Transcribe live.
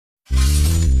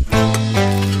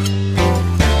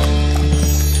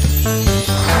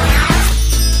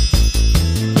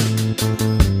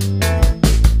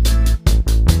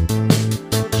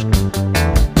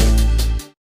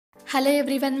Hello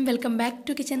everyone, welcome back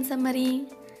to kitchen summary.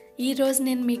 ఈరోజు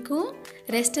నేను మీకు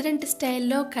రెస్టారెంట్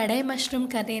స్టైల్లో కడాయి మష్రూమ్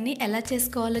కర్రీని ఎలా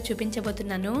చేసుకోవాలో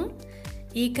చూపించబోతున్నాను.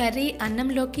 ఈ కర్రీ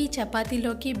అన్నంలోకి,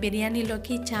 చపాతీలోకి,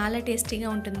 బిర్యానీలోకి చాలా టేస్టీగా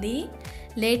ఉంటుంది.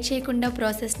 లేట్ చేయకుండా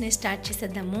ప్రాసెస్ని స్టార్ట్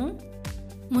చేసేద్దాము.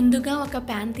 ముందుగా ఒక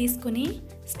ప్యాన్ తీసుకుని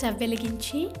స్టవ్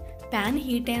వెలిగించి ప్యాన్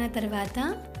హీట్ అయిన తర్వాత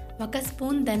 1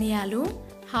 స్పూన్ ధనియాలు,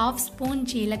 1/2 స్పూన్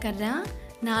జీలకర్ర,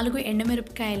 4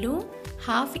 ఎండుమిరపకాయలు,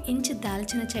 1/2 ఇంచ్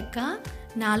దాల్చిన చెక్క,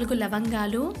 4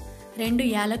 లవంగాలు, 2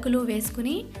 యాలకులు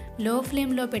వేసుకుని లో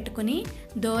ఫ్లేమ్లో పెట్టుకుని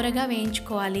దోరగా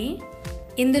వేయించుకోవాలి.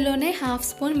 ఇందులోనే 1/2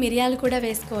 స్పూన్ మిరియాలు కూడా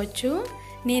వేసుకోవచ్చు.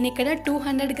 నేను ఇక్కడ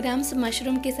 200 గ్రామ్స్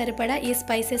మష్రూమ్కి సరిపడా ఈ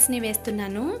స్పైసెస్ని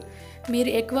వేస్తున్నాను. మీరు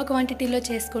ఎక్కువ క్వాంటిటీలో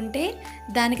చేసుకుంటే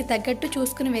దానికి తగ్గట్టు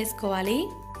చూసుకుని వేసుకోవాలి.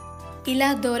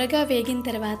 ఇలా దోరగా వేగిన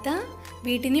తర్వాత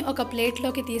వీటిని ఒక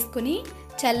ప్లేట్లోకి తీసుకుని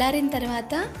చల్లారిన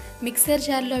తర్వాత మిక్సర్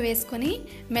జార్లో వేసుకొని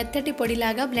మెత్తటి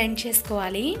పొడిలాగా బ్లెండ్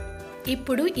చేసుకోవాలి.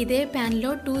 ఇప్పుడు ఇదే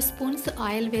ప్యాన్లో 2 స్పూన్స్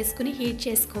ఆయిల్ వేసుకుని హీట్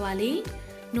చేసుకోవాలి.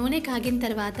 నూనె కాగిన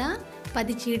తర్వాత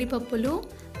 10 జీడిపప్పులు,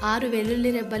 6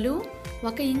 వెల్లుల్లి రెబ్బలు,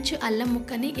 1 ఇంచు అల్లం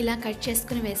ముక్కని ఇలా కట్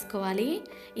చేసుకుని వేసుకోవాలి.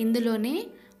 ఇందులోనే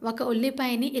 1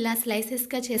 ఉల్లిపాయని ఇలా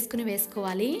స్లైసెస్గా చేసుకుని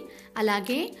వేసుకోవాలి.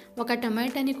 అలాగే 1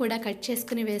 టమాటాని కూడా కట్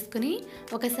చేసుకుని వేసుకుని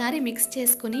ఒకసారి మిక్స్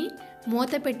చేసుకుని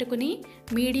మూత పెట్టుకుని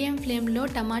మీడియం ఫ్లేమ్లో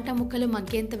టమాటా ముక్కలు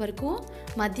మగ్గేంత వరకు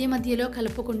మధ్య మధ్యలో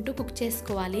కలుపుకుంటూ కుక్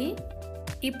చేసుకోవాలి.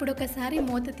 ఇప్పుడు ఒకసారి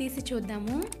మూత తీసి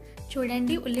చూద్దాము.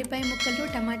 చూడండి, ఉల్లిపాయ ముక్కలు,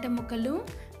 టమాటా ముక్కలు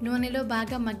నూనెలో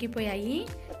బాగా మగ్గిపోయాయి.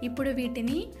 ఇప్పుడు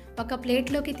వీటిని ఒక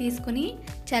ప్లేట్లోకి తీసుకుని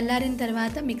చల్లారిన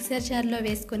తర్వాత మిక్సర్ జార్లో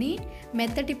వేసుకొని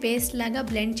మెత్తటి పేస్ట్ లాగా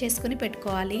బ్లెండ్ చేసుకుని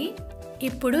పెట్టుకోవాలి.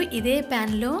 ఇప్పుడు ఇదే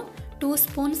ప్యాన్లో 2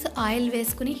 స్పూన్స్ ఆయిల్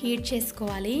వేసుకుని హీట్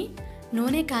చేసుకోవాలి.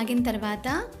 నూనె కాగిన తర్వాత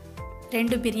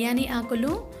 2 బిర్యానీ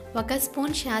ఆకులు, 1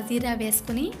 స్పూన్ షాజీరా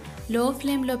వేసుకుని లో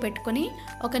ఫ్లేమ్లో పెట్టుకొని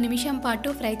 1 నిమిషం పాటు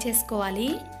ఫ్రై చేసుకోవాలి.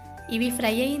 ఇవి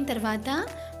ఫ్రై అయిన తర్వాత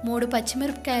 3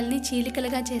 పచ్చిమిరపకాయలని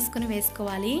చీలికలుగా చేసుకుని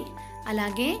వేసుకోవాలి.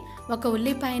 అలాగే 1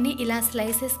 ఉల్లిపాయని ఇలా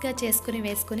స్లైసెస్గా చేసుకుని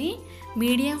వేసుకుని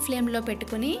మీడియం ఫ్లేమ్లో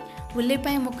పెట్టుకుని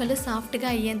ఉల్లిపాయ ముక్కలు సాఫ్ట్గా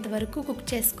అయ్యేంత వరకు కుక్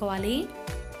చేసుకోవాలి.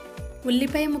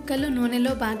 ఉల్లిపాయ ముక్కలు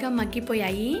నూనెలో బాగా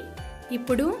మగ్గిపోయాయి.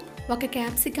 ఇప్పుడు 1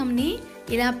 క్యాప్సికమ్ని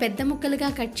ఇలా పెద్ద ముక్కలుగా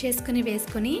కట్ చేసుకుని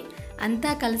వేసుకుని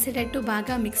అంతా కలిసేటట్టు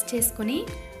బాగా మిక్స్ చేసుకుని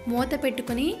మూత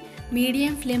పెట్టుకుని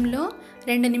మీడియం ఫ్లేమ్లో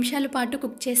 2 నిమిషాల పాటు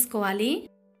కుక్ చేసుకోవాలి.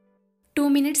 2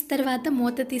 మినిట్స్ తర్వాత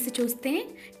మూత తీసి చూస్తే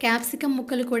క్యాప్సికమ్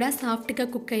ముక్కలు కూడా సాఫ్ట్గా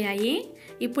కుక్ అయ్యాయి.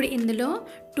 ఇప్పుడు ఇందులో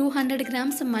 200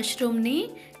 గ్రామ్స్ మష్రూమ్ని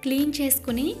క్లీన్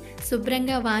చేసుకుని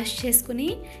శుభ్రంగా వాష్ చేసుకుని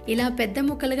ఇలా పెద్ద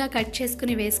ముక్కలుగా కట్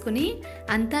చేసుకుని వేసుకుని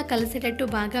అంతా కలిసేటట్టు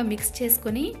బాగా మిక్స్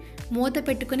చేసుకుని మూత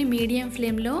పెట్టుకుని మీడియం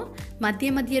ఫ్లేమ్లో మధ్య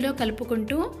మధ్యలో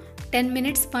కలుపుకుంటూ 10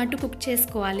 మినిట్స్ పాటు కుక్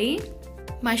చేసుకోవాలి.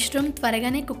 మష్రూమ్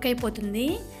త్వరగానే కుక్ అయిపోతుంది.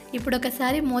 ఇప్పుడు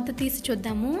ఒకసారి మూత తీసి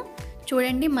చూద్దాము.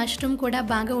 చూడండి, మష్రూమ్ కూడా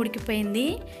బాగా ఉడికిపోయింది.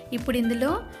 ఇప్పుడు ఇందులో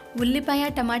ఉల్లిపాయ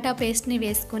టమాటా పేస్ట్ని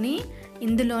వేసుకొని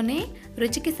ఇందులోనే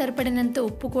రుచికి సరిపడినంత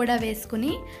ఉప్పు కూడా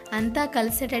వేసుకుని అంతా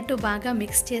కలిసేటట్టు బాగా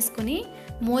మిక్స్ చేసుకుని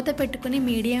మూత పెట్టుకుని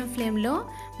మీడియం ఫ్లేమ్లో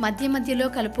మధ్య మధ్యలో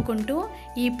కలుపుకుంటూ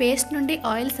ఈ పేస్ట్ నుండి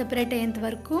ఆయిల్ సెపరేట్ అయ్యేంత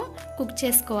వరకు కుక్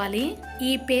చేసుకోవాలి.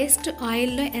 ఈ పేస్ట్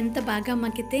ఆయిల్లో ఎంత బాగా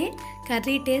మగ్గితే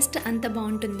కర్రీ టేస్ట్ అంత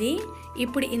బాగుంటుంది.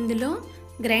 ఇప్పుడు ఇందులో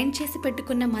గ్రైండ్ చేసి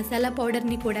పెట్టుకున్న మసాలా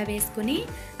పౌడర్ని కూడా వేసుకుని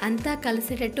అంతా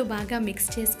కలిసేటట్టు బాగా మిక్స్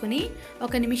చేసుకుని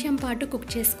 1 నిమిషం పాటు కుక్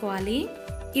చేసుకోవాలి.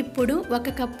 ఇప్పుడు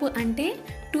 1 కప్పు అంటే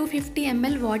 250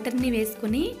 ml వాటర్ని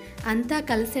వేసుకుని అంతా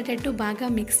కలిసేటట్టు బాగా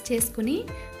మిక్స్ చేసుకుని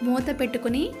మూత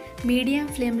పెట్టుకుని మీడియం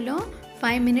ఫ్లేమ్లో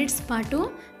 5 మినిట్స్ పాటు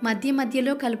మధ్య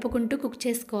మధ్యలో కలుపుకుంటూ కుక్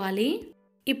చేసుకోవాలి.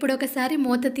 ఇప్పుడు ఒకసారి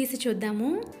మూత తీసి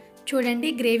చూద్దాము. చూడండి,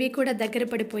 గ్రేవీ కూడా దగ్గర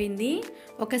పడిపోయింది.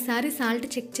 ఒకసారి సాల్ట్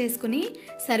చెక్ చేసుకుని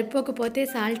సరిపోకపోతే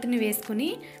సాల్ట్ని వేసుకుని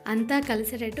అంతా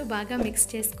కలిసేటట్టు బాగా మిక్స్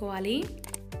చేసుకోవాలి.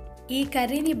 ఈ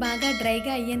కర్రీని బాగా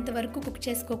డ్రైగా అయ్యేంత వరకు కుక్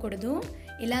చేసుకోకూడదు.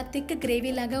 ఇలా థిక్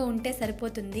గ్రేవీ లాగా ఉంటే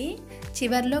సరిపోతుంది.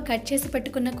 చివర్లో కట్ చేసి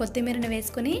పెట్టుకున్న కొత్తిమీరను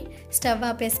వేసుకుని స్టవ్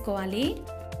ఆపేసుకోవాలి.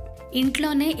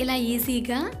 ఇంట్లోనే ఇలా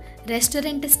ఈజీగా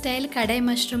రెస్టారెంట్ స్టైల్ కడాయి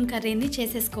మష్రూమ్ కర్రీని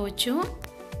చేసేసుకోవచ్చు.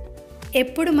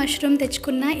 ఎప్పుడు మష్రూమ్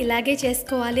తెచ్చుకున్నా ఇలాగే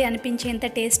చేసుకోవాలి అనిపించేంత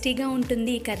టేస్టీగా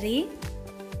ఉంటుంది ఈ కర్రీ.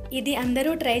 ఇది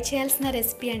అందరూ ట్రై చేయాల్సిన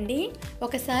రెసిపీ అండి.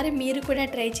 ఒకసారి మీరు కూడా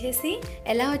ట్రై చేసి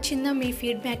ఎలా వచ్చిందో మీ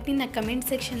ఫీడ్బ్యాక్ని నా కమెంట్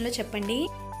సెక్షన్లో చెప్పండి.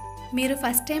 మీరు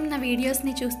ఫస్ట్ టైం నా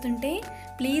వీడియోస్ని చూస్తుంటే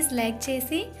ప్లీజ్ లైక్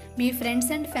చేసి మీ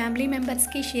ఫ్రెండ్స్ అండ్ ఫ్యామిలీ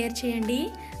మెంబర్స్కి షేర్ చేయండి.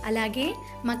 అలాగే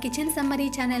మా కిచెన్ సమ్మరీ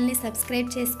ఛానల్ని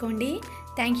సబ్స్క్రైబ్ చేసుకోండి.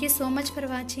 Thank you so much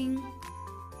for watching.